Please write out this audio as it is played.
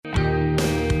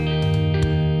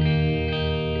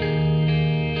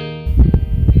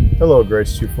Hello,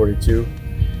 Grace 242.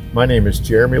 My name is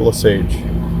Jeremy Lesage.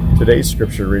 Today's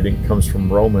scripture reading comes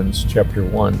from Romans chapter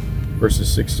 1,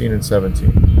 verses 16 and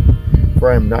 17.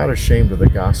 For I am not ashamed of the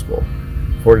gospel,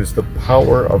 for it is the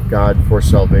power of God for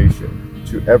salvation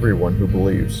to everyone who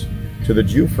believes, to the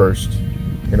Jew first,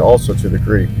 and also to the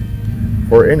Greek.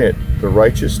 For in it the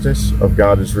righteousness of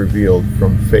God is revealed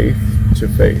from faith to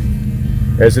faith,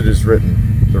 as it is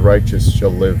written, the righteous shall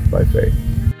live by faith.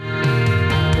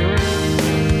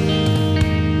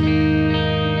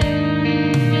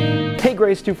 Hey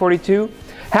Grace 242,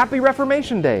 Happy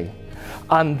Reformation Day!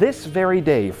 On this very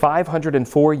day,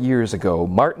 504 years ago,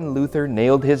 Martin Luther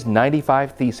nailed his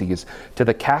 95 Theses to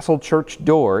the castle church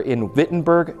door in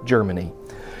Wittenberg, Germany.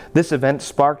 This event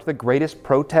sparked the greatest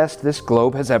protest this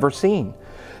globe has ever seen.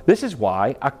 This is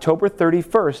why October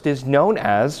 31st is known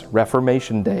as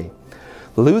Reformation Day.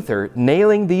 Luther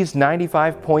nailing these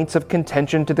 95 points of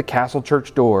contention to the castle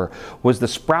church door was the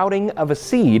sprouting of a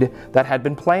seed that had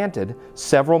been planted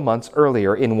several months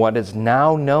earlier in what is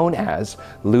now known as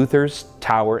Luther's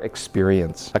Tower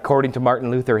Experience. According to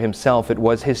Martin Luther himself, it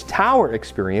was his Tower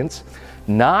Experience,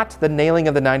 not the nailing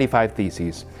of the 95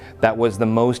 Theses, that was the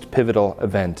most pivotal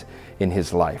event in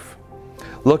his life.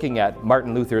 Looking at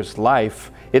Martin Luther's life,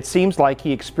 it seems like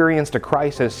he experienced a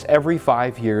crisis every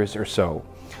 5 years or so.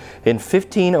 In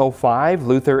 1505,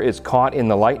 Luther is caught in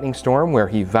the lightning storm where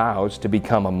he vows to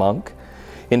become a monk.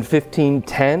 In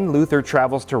 1510, Luther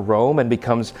travels to Rome and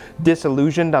becomes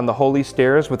disillusioned on the holy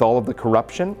stairs with all of the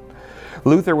corruption.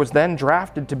 Luther was then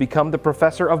drafted to become the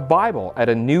professor of Bible at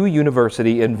a new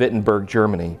university in Wittenberg,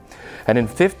 Germany. And in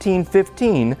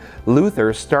 1515,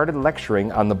 Luther started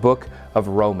lecturing on the book of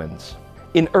Romans.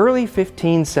 In early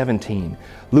 1517,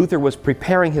 Luther was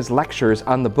preparing his lectures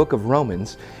on the book of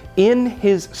Romans in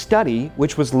his study,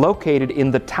 which was located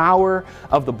in the tower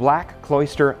of the Black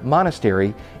Cloister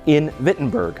Monastery in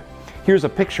Wittenberg. Here's a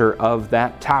picture of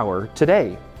that tower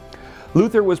today.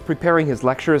 Luther was preparing his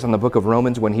lectures on the book of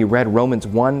Romans when he read Romans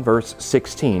 1 verse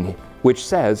 16, which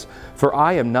says, "For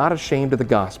I am not ashamed of the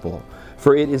gospel,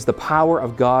 for it is the power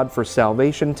of God for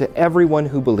salvation to everyone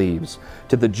who believes,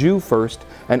 to the Jew first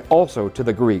and also to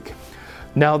the Greek."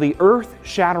 Now the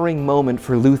earth-shattering moment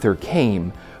for Luther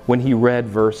came when he read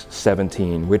verse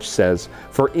 17, which says,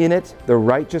 "For in it the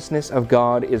righteousness of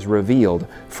God is revealed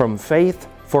from faith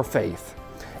for faith.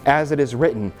 As it is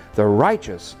written, the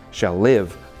righteous shall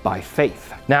live by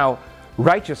faith." Now,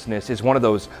 righteousness is one of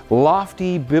those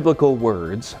lofty biblical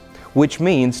words which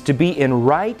means to be in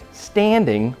right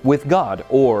standing with God,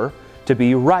 or to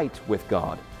be right with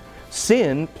God.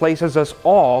 Sin places us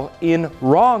all in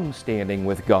wrong standing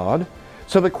with God.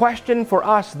 So the question for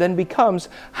us then becomes,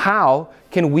 how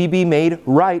can we be made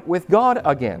right with God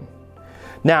again?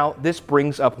 Now, this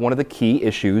brings up one of the key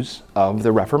issues of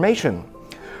the Reformation.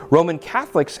 Roman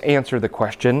Catholics answer the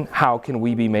question, how can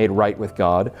we be made right with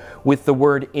God, with the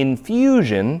word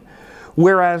infusion,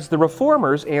 whereas the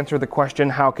Reformers answer the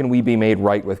question, how can we be made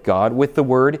right with God, with the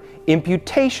word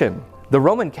imputation. The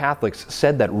Roman Catholics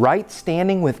said that right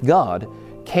standing with God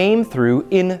came through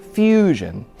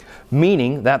infusion,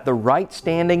 meaning that the right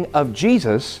standing of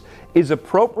Jesus is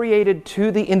appropriated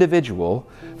to the individual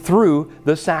through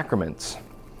the sacraments.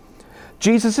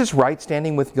 Jesus' right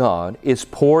standing with God is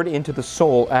poured into the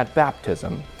soul at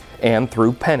baptism and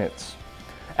through penance.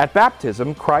 At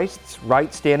baptism, Christ's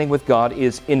right standing with God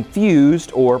is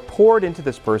infused or poured into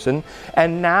this person,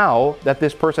 and now that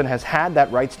this person has had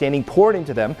that right standing poured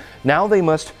into them, now they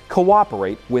must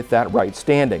cooperate with that right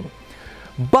standing.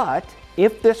 But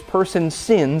if this person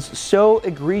sins so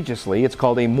egregiously, it's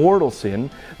called a mortal sin,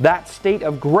 that state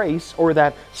of grace or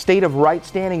that state of right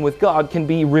standing with God can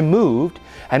be removed,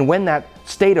 and when that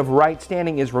state of right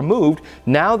standing is removed,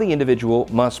 now the individual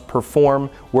must perform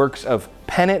works of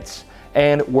penance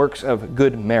and works of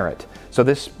good merit. So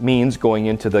this means going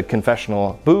into the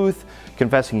confessional booth,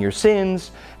 confessing your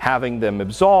sins, having them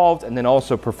absolved, and then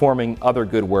also performing other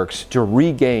good works to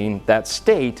regain that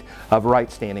state of right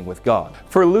standing with God.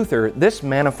 For Luther, this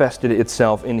manifested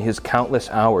itself in his countless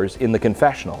hours in the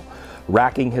confessional,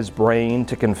 racking his brain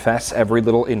to confess every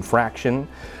little infraction.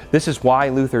 This is why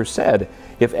Luther said,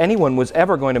 if anyone was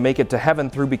ever going to make it to heaven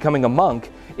through becoming a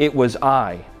monk, it was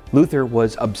I. Luther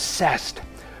was obsessed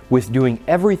with doing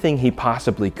everything he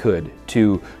possibly could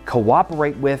to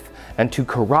cooperate with and to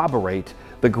corroborate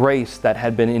the grace that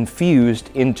had been infused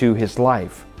into his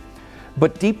life.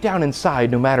 But deep down inside,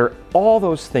 no matter all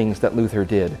those things that Luther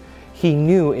did, he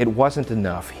knew it wasn't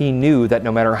enough. He knew that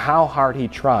no matter how hard he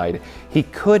tried, he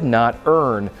could not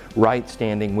earn right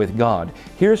standing with God.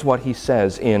 Here's what he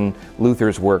says in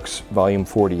Luther's Works, volume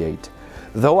 48.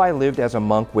 "Though I lived as a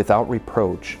monk without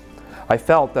reproach, I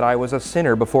felt that I was a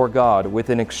sinner before God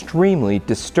with an extremely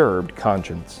disturbed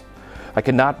conscience. I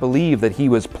could not believe that He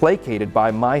was placated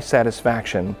by my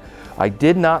satisfaction. I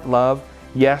did not love,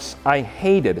 yes, I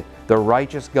hated the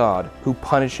righteous God who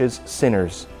punishes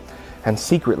sinners. And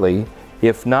secretly,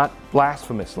 if not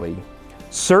blasphemously,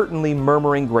 certainly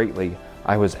murmuring greatly,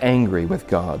 I was angry with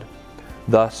God.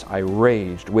 Thus I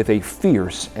raged with a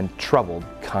fierce and troubled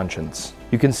conscience.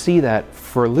 You can see that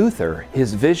for Luther,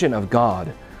 his vision of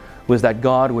God was that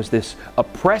God was this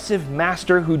oppressive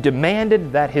master who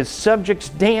demanded that his subjects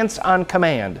dance on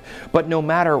command. But no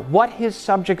matter what his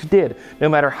subjects did, no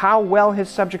matter how well his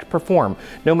subjects performed,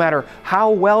 no matter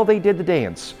how well they did the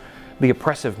dance, the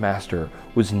oppressive master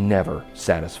was never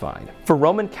satisfied. For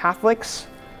Roman Catholics,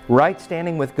 right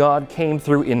standing with God came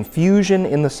through infusion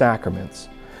in the sacraments.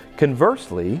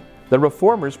 Conversely, the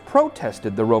Reformers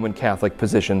protested the Roman Catholic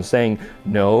position, saying,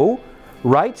 no,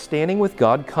 right standing with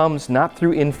God comes not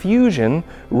through infusion,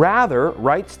 rather,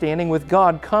 right standing with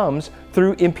God comes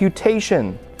through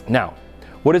imputation. Now,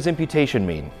 what does imputation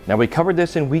mean? Now, we covered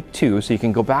this in week 2, so you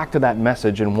can go back to that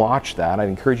message and watch that. I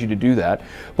encourage you to do that,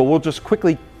 but we'll just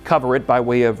quickly cover it by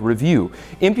way of review.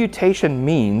 Imputation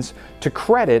means to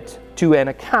credit to an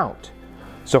account.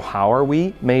 So how are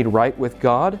we made right with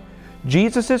God?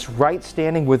 Jesus' right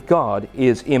standing with God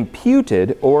is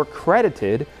imputed or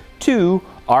credited to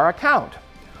our account.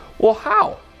 Well,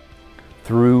 how?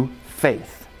 Through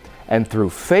faith, and through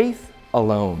faith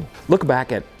alone. Look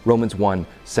back at Romans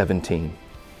 1:17.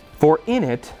 For in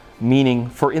it, meaning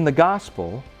for in the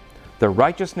gospel, the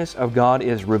righteousness of God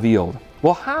is revealed.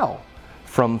 Well, how?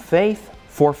 From faith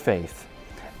for faith.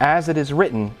 As it is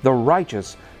written, the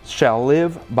righteous shall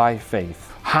live by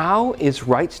faith. How is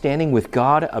right standing with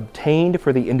God obtained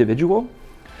for the individual?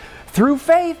 Through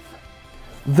faith.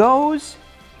 Those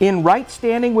in right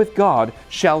standing with God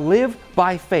shall live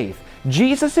by faith.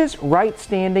 Jesus' right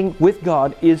standing with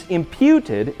God is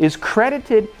imputed, is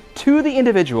credited to the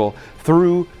individual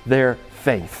through their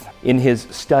faith. In his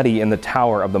study in the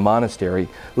tower of the monastery,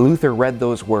 Luther read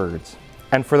those words,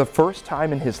 and for the first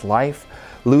time in his life,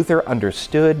 Luther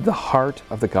understood the heart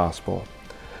of the gospel.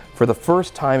 For the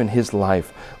first time in his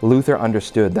life, Luther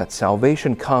understood that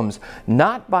salvation comes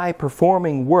not by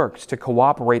performing works to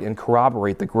cooperate and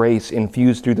corroborate the grace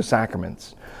infused through the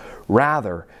sacraments.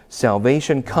 Rather,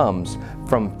 salvation comes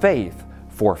from faith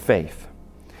for faith.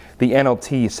 The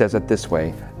NLT says it this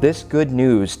way: this good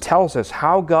news tells us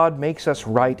how God makes us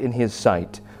right in His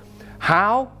sight.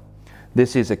 How?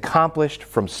 This is accomplished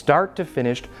from start to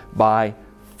finish by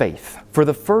faith. For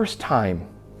the first time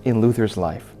in Luther's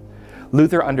life,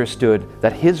 Luther understood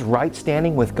that his right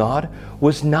standing with God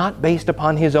was not based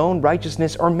upon his own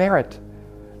righteousness or merit.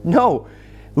 No,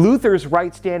 Luther's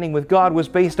right standing with God was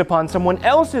based upon someone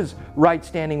else's right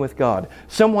standing with God,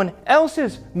 someone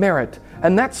else's merit,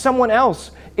 and that someone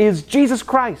else is Jesus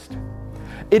Christ.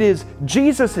 It is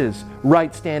Jesus'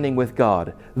 right standing with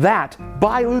God that,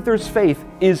 by Luther's faith,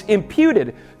 is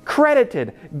imputed,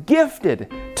 credited,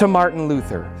 gifted to Martin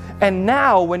Luther. And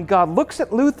now, when God looks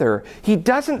at Luther, He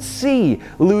doesn't see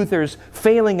Luther's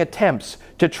failing attempts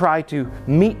to try to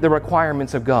meet the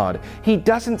requirements of God. He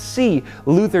doesn't see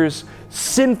Luther's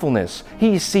sinfulness.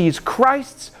 He sees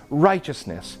Christ's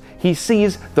righteousness. He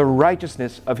sees the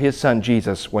righteousness of His Son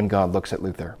Jesus when God looks at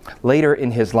Luther. Later in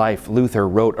his life, Luther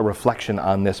wrote a reflection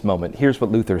on this moment. Here's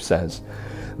what Luther says: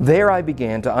 there I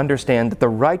began to understand that the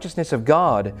righteousness of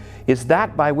God is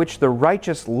that by which the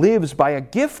righteous lives by a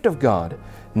gift of God,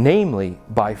 namely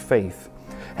by faith.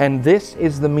 And this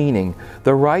is the meaning.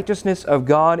 The righteousness of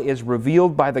God is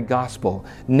revealed by the gospel,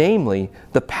 namely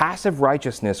the passive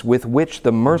righteousness with which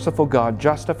the merciful God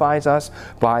justifies us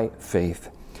by faith.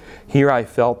 Here I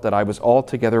felt that I was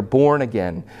altogether born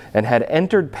again and had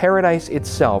entered paradise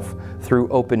itself through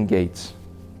open gates.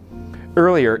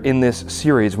 Earlier in this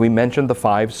series, we mentioned the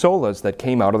 5 solas that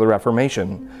came out of the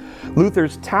Reformation.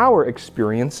 Luther's tower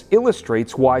experience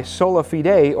illustrates why sola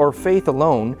fide, or faith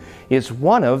alone, is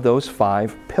one of those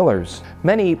 5 pillars.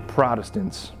 Many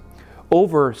Protestants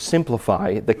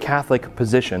oversimplify the Catholic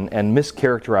position and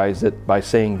mischaracterize it by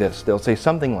saying this. They'll say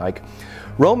something like,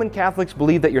 Roman Catholics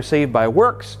believe that you're saved by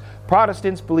works,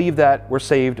 Protestants believe that we're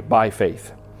saved by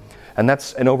faith. And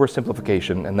that's an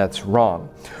oversimplification, and that's wrong.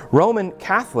 Roman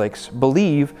Catholics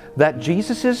believe that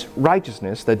Jesus'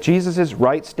 righteousness, that Jesus'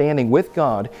 right standing with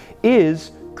God,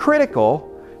 is critical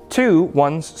to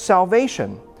one's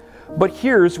salvation. But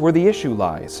here's where the issue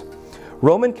lies.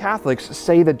 Roman Catholics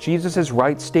say that Jesus'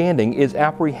 right standing is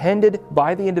apprehended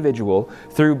by the individual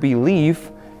through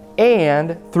belief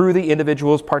and through the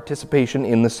individual's participation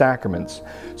in the sacraments.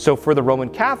 So for the Roman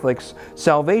Catholics,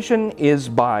 salvation is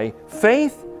by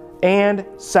faith and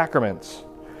sacraments.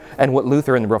 And what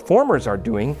Luther and the Reformers are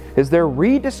doing is they're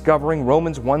rediscovering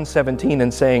Romans 1:17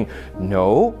 and saying,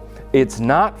 no, it's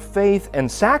not faith and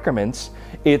sacraments,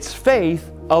 it's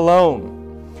faith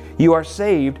alone. You are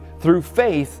saved through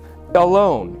faith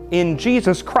alone, in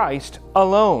Jesus Christ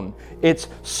alone. It's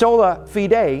sola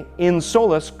fide in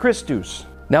solus Christus.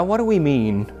 Now, what do we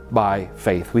mean by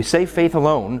faith? We say faith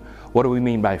alone. What do we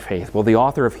mean by faith? Well, the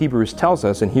author of Hebrews tells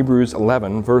us in Hebrews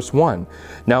 11, verse 1,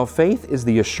 now faith is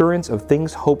the assurance of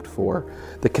things hoped for,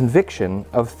 the conviction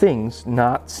of things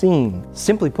not seen.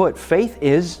 Simply put, faith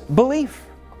is belief.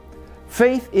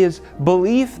 Faith is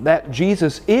belief that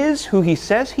Jesus is who he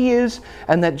says he is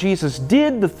and that Jesus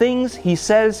did the things he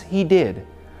says he did.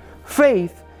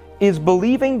 Faith is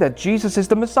believing that Jesus is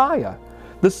the Messiah,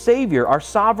 the Savior, our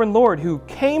sovereign Lord who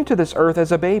came to this earth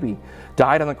as a baby,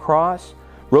 died on the cross,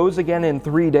 rose again in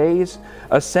 3 days,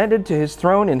 ascended to his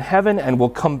throne in heaven, and will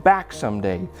come back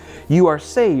someday. You are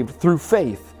saved through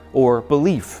faith or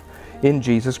belief in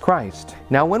Jesus Christ.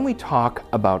 Now, when we talk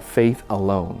about faith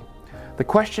alone, the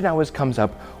question always comes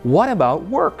up, what about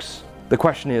works? The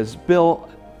question is, Bill,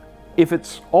 if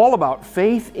it's all about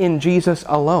faith in Jesus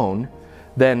alone,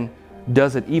 then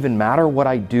does it even matter what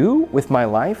I do with my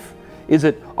life? Is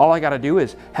it all I got to do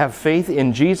is have faith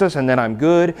in Jesus and then I'm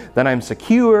good, then I'm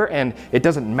secure, and it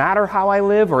doesn't matter how I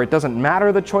live or it doesn't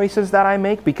matter the choices that I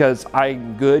make because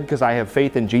I'm good because I have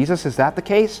faith in Jesus? Is that the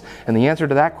case? And the answer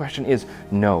to that question is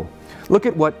no. Look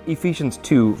at what Ephesians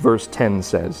 2 verse 10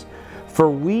 says. For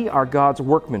we are God's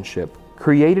workmanship,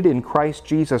 created in Christ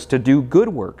Jesus to do good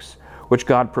works, which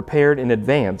God prepared in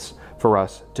advance for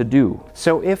us to do.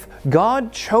 So if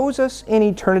God chose us in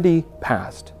eternity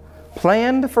past,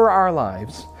 planned for our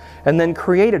lives, and then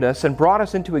created us and brought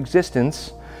us into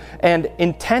existence, and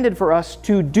intended for us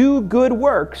to do good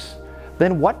works,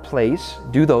 then what place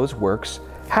do those works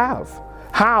have?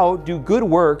 How do good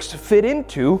works fit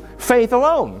into faith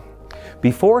alone?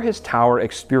 Before his Tower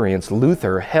experience,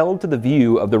 Luther held to the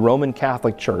view of the Roman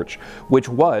Catholic Church, which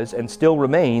was and still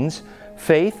remains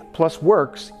faith plus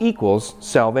works equals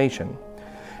salvation.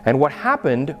 And what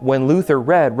happened when Luther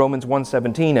read Romans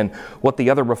 1:17 and what the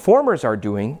other reformers are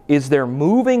doing is they're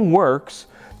moving works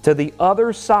to the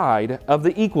other side of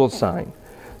the equal sign.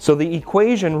 So the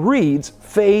equation reads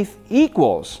faith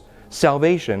equals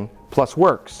salvation plus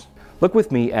works. Look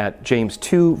with me at James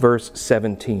 2 verse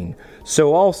 17.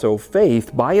 So also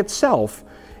faith by itself,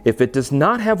 if it does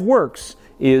not have works,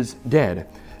 is dead.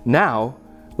 Now,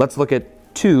 let's look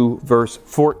at 2 verse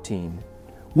 14.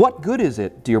 What good is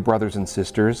it, dear brothers and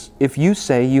sisters, if you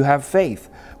say you have faith,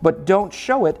 but don't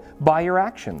show it by your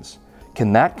actions?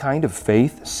 Can that kind of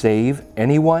faith save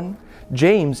anyone?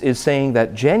 James is saying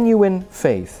that genuine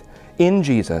faith in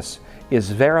Jesus is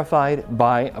verified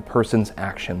by a person's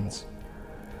actions.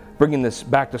 Bringing this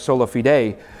back to sola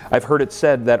fide, I've heard it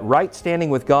said that right standing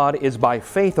with God is by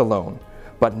faith alone,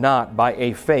 but not by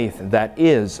a faith that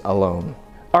is alone.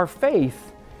 Our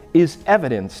faith is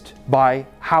evidenced by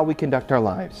how we conduct our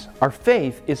lives. Our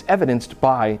faith is evidenced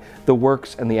by the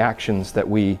works and the actions that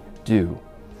we do.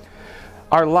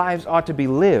 Our lives ought to be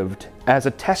lived as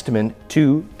a testament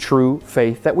to true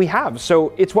faith that we have.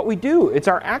 So it's what we do, it's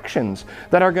our actions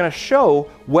that are going to show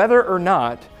whether or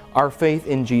not our faith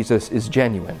in Jesus is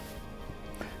genuine.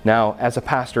 Now, as a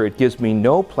pastor, it gives me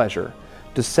no pleasure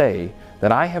to say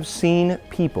that I have seen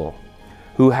people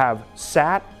who have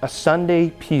sat a Sunday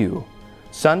pew,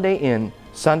 Sunday in,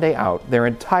 Sunday out, their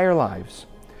entire lives.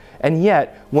 And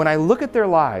yet, when I look at their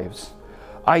lives,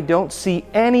 I don't see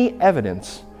any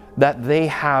evidence that they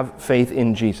have faith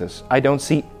in Jesus. I don't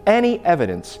see any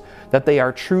evidence that they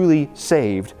are truly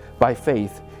saved by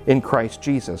faith in Christ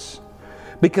Jesus.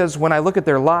 Because when I look at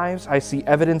their lives, I see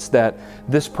evidence that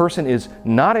this person is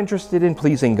not interested in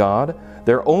pleasing God.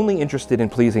 They're only interested in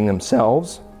pleasing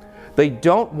themselves. They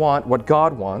don't want what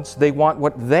God wants. They want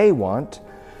what they want.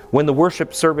 When the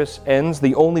worship service ends,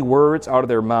 the only words out of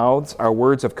their mouths are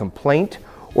words of complaint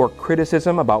or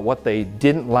criticism about what they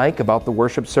didn't like about the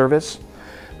worship service.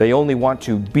 They only want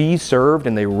to be served,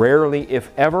 and they rarely,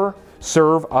 if ever,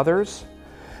 serve others.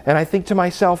 And I think to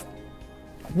myself,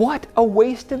 what a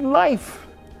wasted life.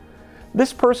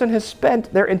 This person has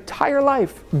spent their entire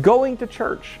life going to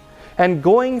church and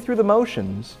going through the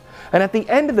motions. And at the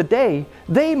end of the day,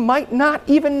 they might not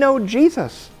even know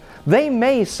Jesus. They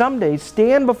may someday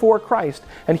stand before Christ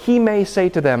and he may say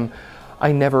to them,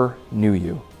 I never knew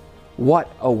you. What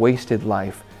a wasted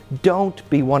life. Don't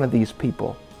be one of these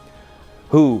people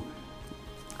who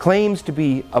claims to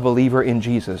be a believer in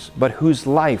Jesus, but whose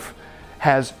life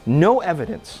has no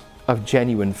evidence of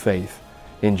genuine faith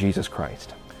in Jesus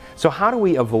Christ. So how do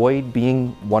we avoid being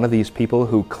one of these people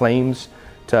who claims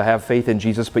to have faith in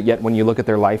Jesus, but yet when you look at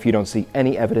their life, you don't see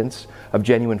any evidence of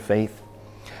genuine faith?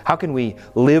 How can we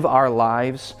live our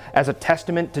lives as a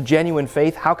testament to genuine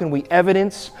faith? How can we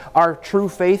evidence our true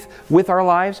faith with our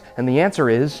lives? And the answer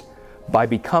is by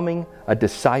becoming a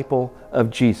disciple of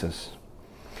Jesus.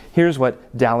 Here's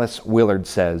what Dallas Willard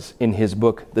says in his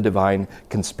book, The Divine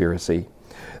Conspiracy.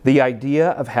 The idea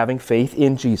of having faith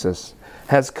in Jesus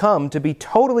has come to be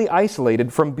totally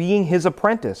isolated from being his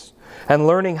apprentice and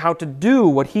learning how to do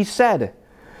what he said.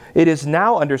 It is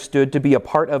now understood to be a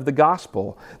part of the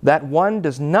gospel that one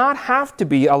does not have to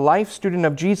be a life student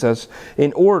of Jesus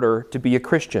in order to be a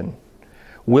Christian.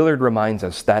 Willard reminds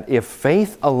us that if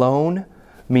faith alone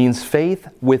means faith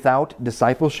without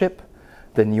discipleship,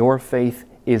 then your faith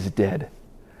is dead.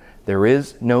 There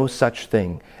is no such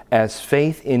thing as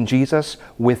faith in Jesus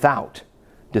without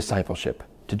discipleship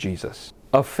to Jesus.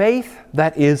 A faith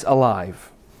that is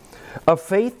alive, a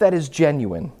faith that is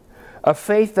genuine, a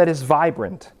faith that is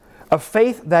vibrant, a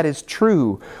faith that is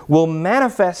true will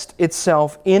manifest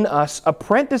itself in us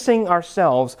apprenticing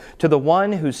ourselves to the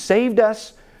one who saved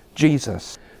us,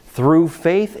 Jesus. Through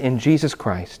faith in Jesus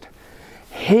Christ,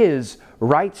 His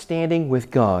right standing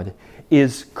with God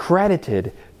is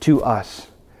credited to us.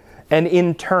 And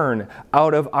in turn,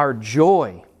 out of our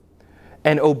joy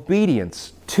and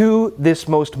obedience to this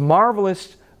most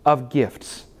marvelous of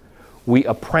gifts, we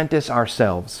apprentice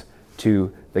ourselves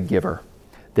to the giver.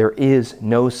 There is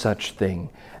no such thing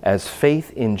as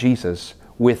faith in Jesus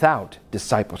without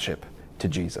discipleship to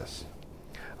Jesus.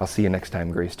 I'll see you next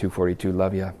time, Grace 242.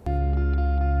 Love ya.